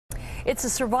It's a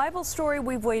survival story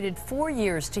we've waited 4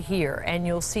 years to hear, and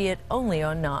you'll see it only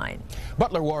on 9.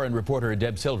 Butler Warren reporter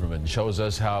Deb Silverman shows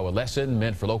us how a lesson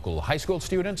meant for local high school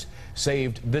students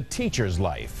saved the teacher's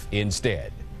life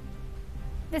instead.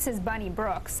 This is Bunny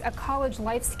Brooks, a college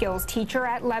life skills teacher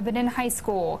at Lebanon High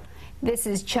School. This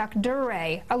is Chuck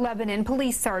Duray, a Lebanon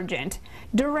police sergeant.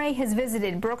 Duray has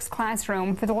visited Brooks'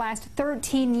 classroom for the last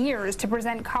 13 years to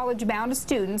present college-bound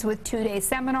students with 2-day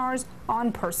seminars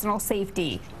on personal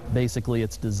safety. Basically,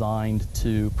 it's designed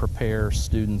to prepare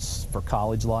students for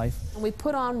college life. We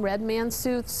put on red man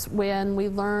suits when we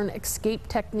learn escape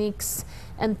techniques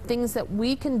and things that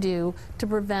we can do to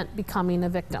prevent becoming a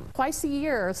victim. Twice a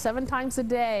year, 7 times a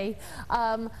day.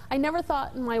 I never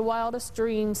thought in my wildest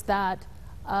dreams that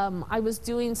I was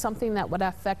doing something that would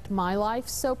affect my life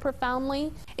so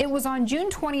profoundly. It was on June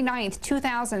 29,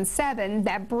 2007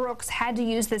 that Brooks had to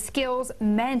use the skills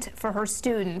meant for her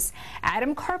students.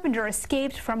 Adam Carpenter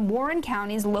escaped from Warren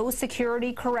County's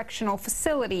low-security correctional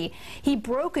facility. He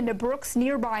broke into Brooks'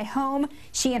 nearby home.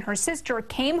 She and her sister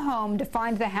came home to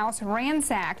find the house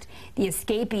ransacked. The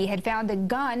escapee had found a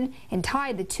gun and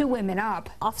tied the 2 women up.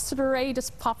 Officer Duray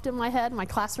just popped in my head, my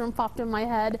classroom popped in my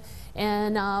head,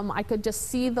 and I could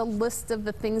just see the list of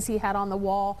the things he had on the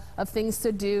wall of things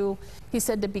to do. He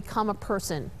said to become a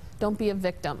person, don't be a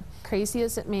victim. Crazy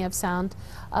as it may have sounded,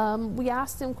 we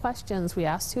asked him questions. We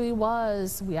asked who he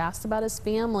was. We asked about his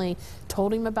family,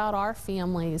 told him about our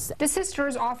families. The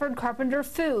sisters offered Carpenter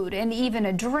food and even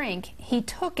a drink. He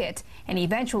took it, and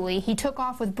eventually he took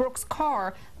off with Brooks'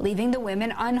 car, leaving the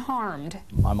women unharmed.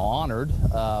 I'm honored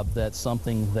that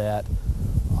something that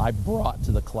I brought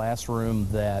to the classroom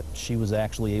that she was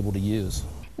actually able to use.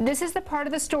 This is the part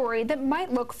of the story that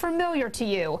might look familiar to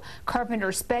you.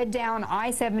 Carpenter sped down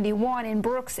I-71 in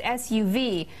Brooks'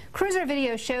 SUV. Cruiser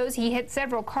video shows he hit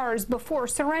several cars before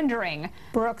surrendering.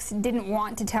 Brooks didn't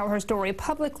want to tell her story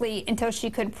publicly until she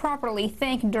could properly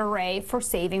thank Duray for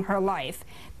saving her life.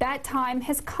 That time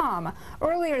has come.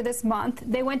 Earlier this month,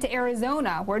 they went to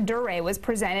Arizona, where Duray was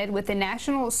presented with the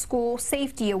National School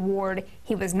Safety Award.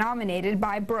 He was nominated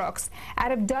by Brooks.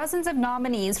 Out of dozens of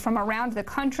nominees from around the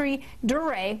country,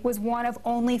 Duray was one of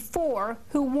only 4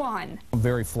 who won. I'm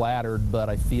very flattered, but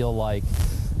I feel like,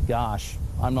 gosh,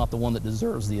 I'm not the one that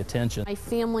deserves the attention. My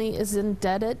family is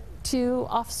indebted to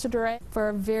Officer Duray for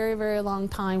a very, very long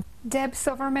time. Deb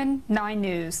Silverman, 9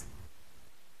 News.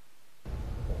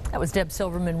 That was Deb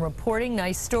Silverman reporting.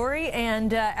 Nice story.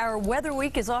 And our weather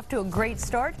week is off to a great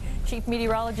start. Chief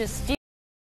Meteorologist Steve